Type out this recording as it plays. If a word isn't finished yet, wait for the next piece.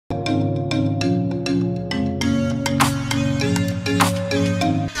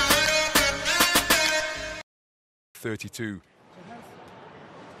32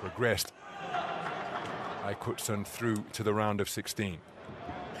 progressed Aykucun through to the round of 16.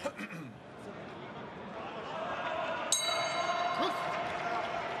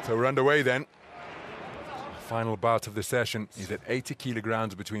 So we're underway then. Final bout of the session is at 80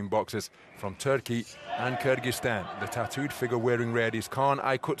 kilograms between boxers from Turkey and Kyrgyzstan. The tattooed figure wearing red is Kaan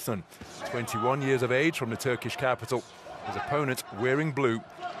Aykucun, 21 years of age, from the Turkish capital. His opponent wearing blue,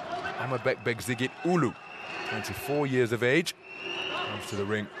 Омурбек-Bekжigit уулу, 24 years of age, comes to the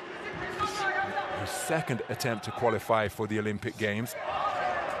ring. His second attempt to qualify for the Olympic Games.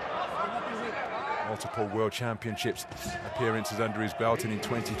 Multiple World Championships appearances under his belt, and in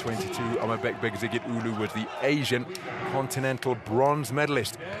 2022, Омурбек-Bekжigit уулу was the Asian continental bronze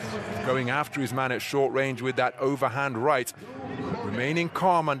medalist. Going after his man at short range with that overhand right. Remaining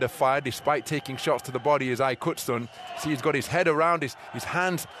calm under fire despite taking shots to the body is Aykucun. See, he's got his head around his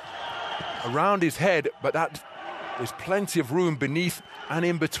hands around his head, but there's plenty of room beneath and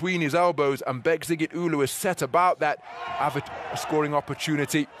in between his elbows, and Bekjigit уулу is set about that, have a scoring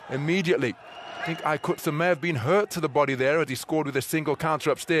opportunity immediately. I think Aykucun may have been hurt to the body there as he scored with a single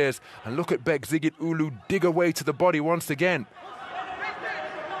counter upstairs. And look at Bekjigit уулу dig away to the body once again.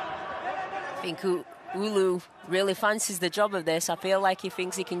 I think уулу really fancies the job of this. I feel like he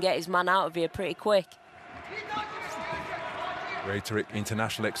thinks he can get his man out of here pretty quick. Rhetoric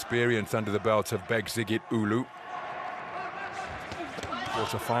international experience under the belt of Bekjigit уулu.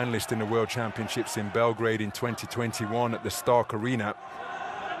 Quarter finalist in the World Championships in Belgrade in 2021 at the Stark Arena.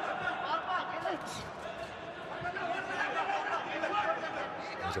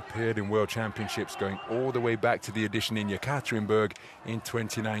 Has appeared in World Championships going all the way back to the edition in Yekaterinburg in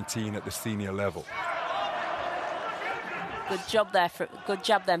 2019 at the senior level. Good job there, good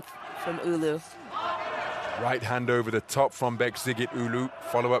jab then from уулу. Right hand over the top from Bekjigit уулu.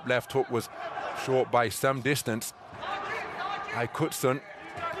 Follow-up left hook was short by some distance. Aykucun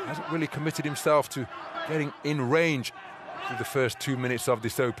hasn't really committed himself to getting in range through the first 2 minutes of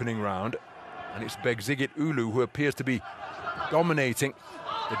this opening round. And it's Bekjigit уулu who appears to be dominating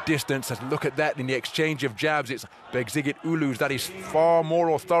the distance. As look at that in the exchange of jabs, it's Bekjigit уулu's that is far more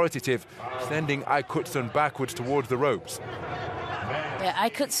authoritative, sending Aykucun backwards towards the ropes. Yeah,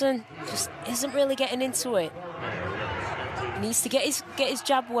 Aykucun just isn't really getting into it. He needs to get his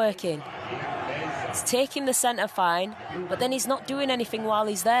jab working. He's taking the centre fine, but then he's not doing anything while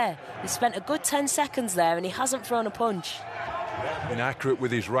he's there. He spent a good 10 seconds there and he hasn't thrown a punch. Inaccurate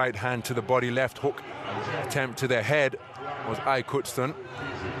with his right hand to the body, left hook attempt to the head was Aykucun.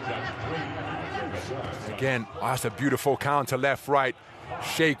 Again, that's a beautiful counter, left, right.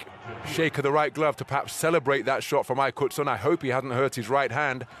 Shake of the right glove to perhaps celebrate that shot from Aykucun. I hope he hasn't hurt his right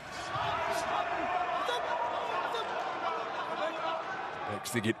hand.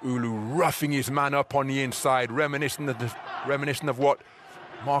 Bekjigit уулu roughing his man up on the inside, reminiscent of what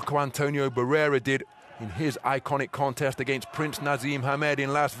Marco Antonio Barrera did in his iconic contest against Prince Nazim Hamed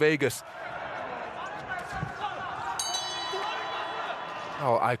in Las Vegas.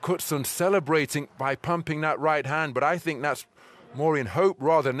 Oh, Aykucun celebrating by pumping that right hand, but I think that's more in hope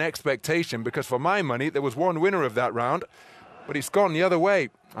rather than expectation, because for my money, there was one winner of that round, but it's gone the other way.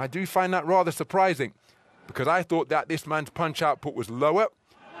 I do find that rather surprising, because I thought that this man's punch output was lower.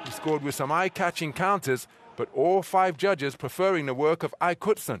 He scored with some eye-catching counters, but all 5 judges preferring the work of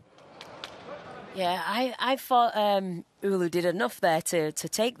Aykucun. Yeah, I thought уулu did enough there to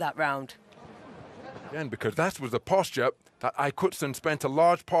take that round. Again, because that was the posture that Aykucun spent a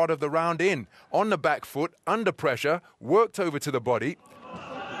large part of the round in. On the back foot, under pressure, worked over to the body.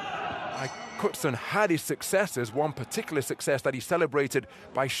 Aykucun had his successes, one particular success that he celebrated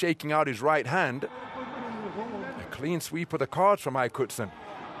by shaking out his right hand. A clean sweep of the cards from Aykucun,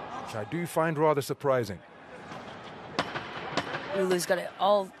 which I do find rather surprising. уулu's got it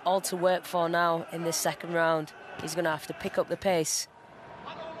all to work for now in this second round. He's going to have to pick up the pace.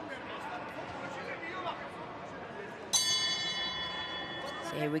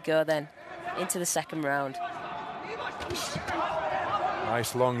 So here we go then, into the second round.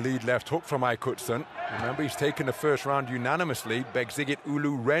 Nice long lead left hook from Aykucun. Remember, he's taken the first round unanimously. Bekjigit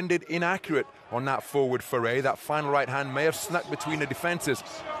уулu rendered inaccurate on that forward foray. That final right hand may have snuck between the defences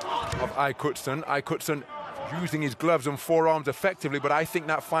of Aykucun. Aykucun using his gloves and forearms effectively, but I think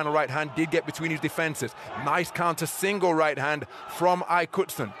that final right hand did get between his defences. Nice counter single right hand from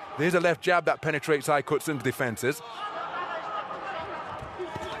Aykucun. There's a left jab that penetrates Aykucun's defences.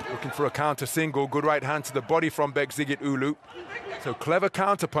 Looking for a counter single, good right hand to the body from Bekjigit уулu. So clever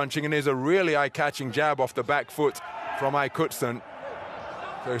counter punching, and there's a really eye-catching jab off the back foot from Aykucun.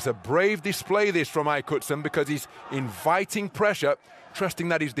 So it's a brave display this from Aykucun because he's inviting pressure, trusting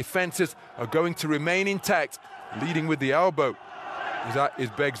that his defenses are going to remain intact. Leading with the elbow is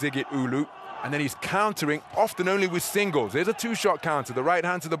Bekgigit Ulu, and then he's countering, often only with singles. There's a two-shot counter, the right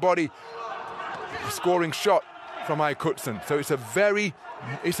hand to the body, a scoring shot from Aykucun. So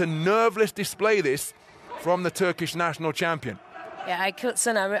it's a nerveless display this from the Turkish national champion. Yeah,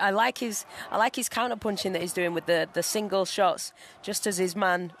 Aykucun, I like his counter punching that he's doing with the single shots, just as his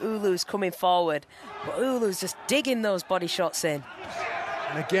man Ulu's coming forward. But Ulu's just digging those body shots in.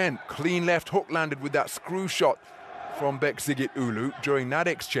 And again, clean left hook landed with that screw shot from Bekgigit Ulu during that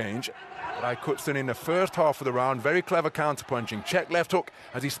exchange. But Aykucun in the first half of the round, very clever counter punching. Check left hook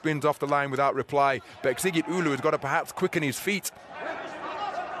as he spins off the line without reply. Bekgigit Ulu has got to perhaps quicken his feet.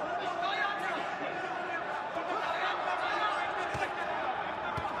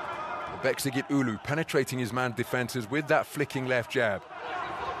 Bekgigit Ulu penetrating his man's defenses with that flicking left jab.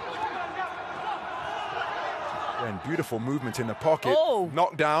 Then beautiful movement in the pocket. Oh.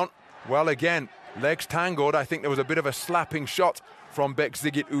 Knockdown. Well, again, legs tangled. I think there was a bit of a slapping shot from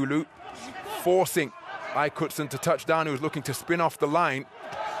Bekgigit Ulu, forcing Aykucun to touch down, who was looking to spin off the line.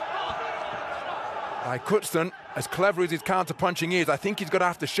 Aykucun, as clever as his counter-punching is, I think he's going to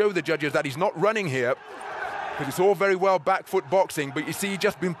have to show the judges that he's not running here, because it's all very well back foot boxing, but you see he's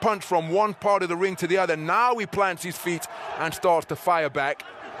just been punched from one part of the ring to the other. Now he plants his feet and starts to fire back.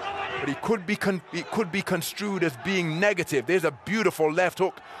 But it could be construed as being negative. There's a beautiful left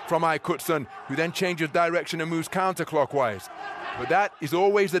hook from Aykucun, who then changes direction and moves counterclockwise. But that is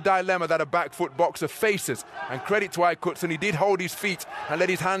always the dilemma that a back foot boxer faces. And credit to Aykucun, he did hold his feet and let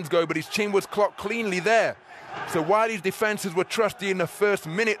his hands go, but his chin was clocked cleanly there. So while his defenses were trusty in the first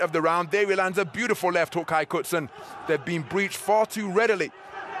minute of the round, there he lands a beautiful left hook, Aykucun. They've been breached far too readily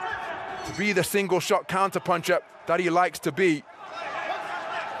to be the single shot counterpuncher that he likes to be.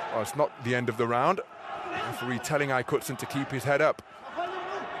 Well, it's not the end of the round. Referee telling Aykucun to keep his head up.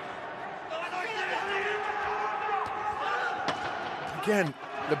 Again,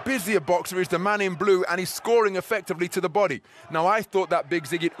 the busier boxer is the man in blue, and he's scoring effectively to the body. Now, I thought that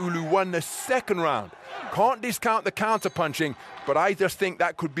Bekgigit Ulu won the second round. Can't discount the counter-punching, but I just think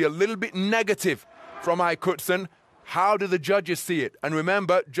that could be a little bit negative from Aykucun. How do the judges see it? And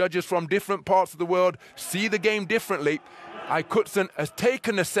remember, judges from different parts of the world see the game differently. Aykucun has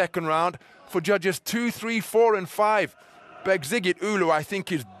taken the second round for judges 2, 3, 4, and 5. Bekgigit Ulu, I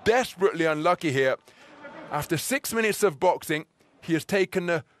think, is desperately unlucky here. After 6 minutes of boxing, he has taken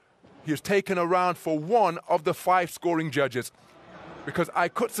a round for one of the 5 scoring judges, because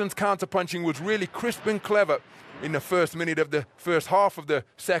Aykucun's counterpunching was really crisp and clever in the first minute of the first half of the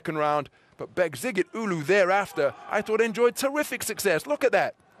second round. But Bekgigit Ulu thereafter, I thought, enjoyed terrific success. Look at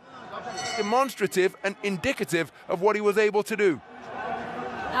that. Demonstrative and indicative of what he was able to do.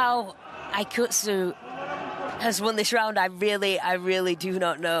 How Aykucun has won this round, I really do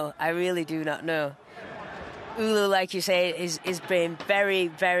not know. I really do not know. Ulu, like you say, is been very,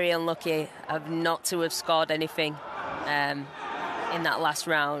 very unlucky of not to have scored anything in that last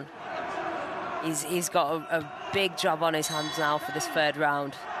round. He's got a big job on his hands now for this third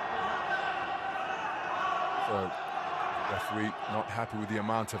round. So, referee not happy with the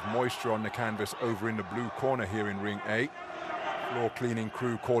amount of moisture on the canvas over in the blue corner here in ring A. Floor cleaning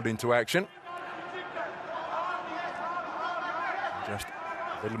crew called into action. Just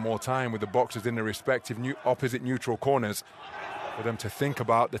a little more time with the boxers in the respective opposite neutral corners for them to think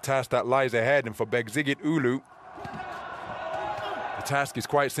about the task that lies ahead. And for Bekgigit Ulu, the task is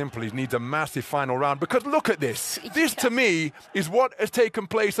quite simple. He needs a massive final round, because look at this. This, to me, is what has taken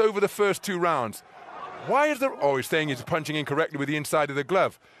place over the first 2 rounds. Why is there... Oh, he's saying he's punching incorrectly with the inside of the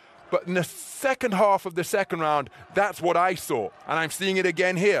glove. But in the second half of the second round, that's what I saw. And I'm seeing it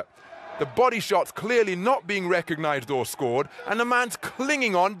again here. The body shots clearly not being recognized or scored, and the man's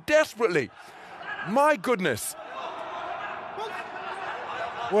clinging on desperately. My goodness.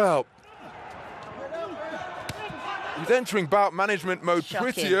 Well, he's entering bout management mode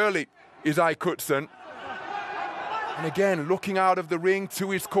pretty early, is Aykucun. And again, looking out of the ring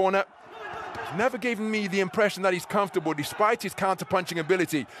to his corner. Never given me the impression that he's comfortable despite his counter-punching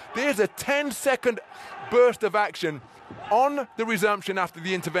ability. There's a 10-second burst of action on the resumption after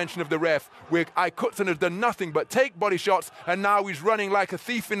the intervention of the ref, where Aykucun has done nothing but take body shots, and now he's running like a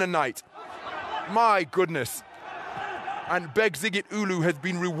thief in the night. My goodness. And Bekgigit Ulu has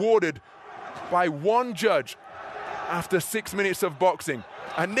been rewarded by one judge after 6 minutes of boxing.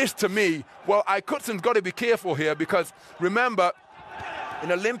 And this, to me, well, Aykucun's got to be careful here, because remember,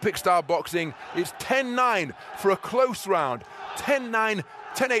 in Olympic-style boxing, it's 10-9 for a close round. 10-9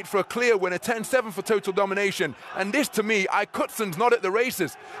 10-8 for a clear win, a 10-7 for total domination. And this, to me, Aykucun's not at the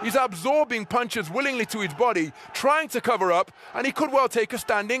races. He's absorbing punches willingly to his body, trying to cover up, and he could well take a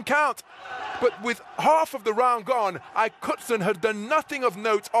standing count. But with half of the round gone, Aykucun has done nothing of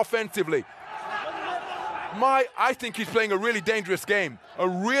note offensively. I think he's playing a really dangerous game. A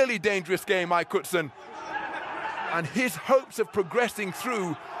really dangerous game, Aykucun. And his hopes of progressing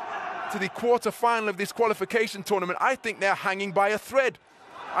through to the quarter-final of this qualification tournament, I think they're hanging by a thread.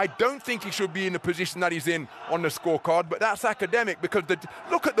 I don't think he should be in the position that he's in on the scorecard, but that's academic because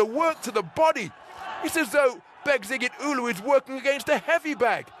look at the work to the body. It's as though Bekgigit Ulu is working against a heavy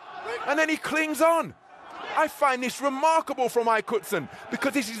bag, and then he clings on. I find this remarkable from Aykucun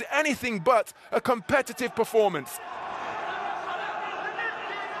because this is anything but a competitive performance.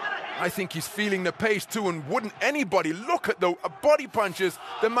 I think he's feeling the pace too, and wouldn't anybody look at the body punches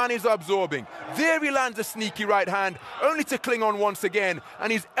the man is absorbing. There he lands a sneaky right hand, only to cling on once again,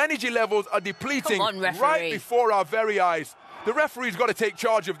 and his energy levels are depleting right before our very eyes. The referee's got to take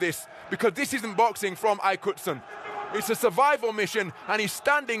charge of this because this isn't boxing from Aykucun. It's a survival mission, and he's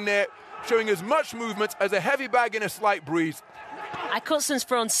standing there showing as much movement as a heavy bag in a slight breeze. Aykucun's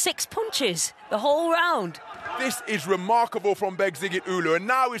thrown 6 punches the whole round. This is remarkable from Bekgigit Ulu, and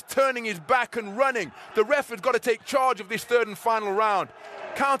now he's turning his back and running. The ref has got to take charge of this third and final round.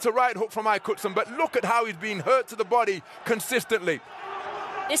 Counter right hook from Aykucun, but look at how he's been hurt to the body consistently.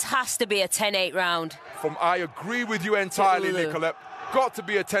 This has to be a 10-8 round. I agree with you entirely, Nicola. Got to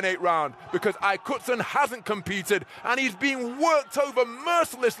be a 10-8 round because Aykucun hasn't competed and he's been worked over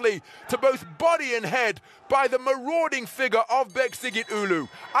mercilessly to both body and head by the marauding figure of Bekgigit Ulu.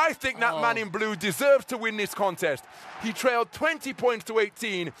 I think that man in blue deserves to win this contest. He trailed 20 points to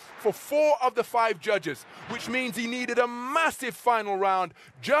 18 for 4 of the 5 judges, which means he needed a massive final round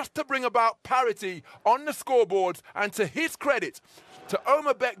just to bring about parity on the scoreboards. And to his credit, to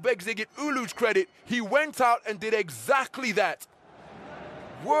Омурбек-Bekgigit Ulu's credit, he went out and did exactly that.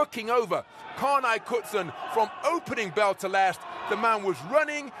 Working over Khan Aykucun from opening bell to last. The man was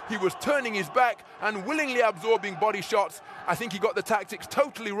running, he was turning his back and willingly absorbing body shots. I think he got the tactics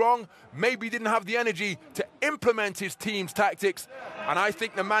totally wrong. Maybe didn't have the energy to implement his team's tactics. And I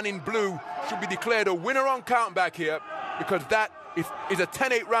think the man in blue should be declared a winner on count back here because that is a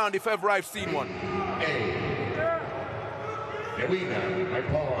 10-8 round if ever I've seen one. The winner by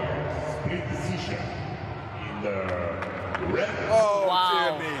points, split decision in the Oh,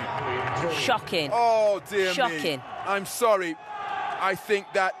 wow. dear me. Shocking. Oh, dear Shocking. me. I'm sorry. I think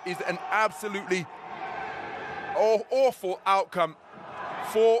that is an absolutely awful outcome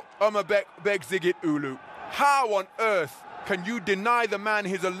for Омурбек-Bekgigit Ulu. How on earth can you deny the man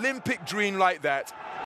his Olympic dream like that?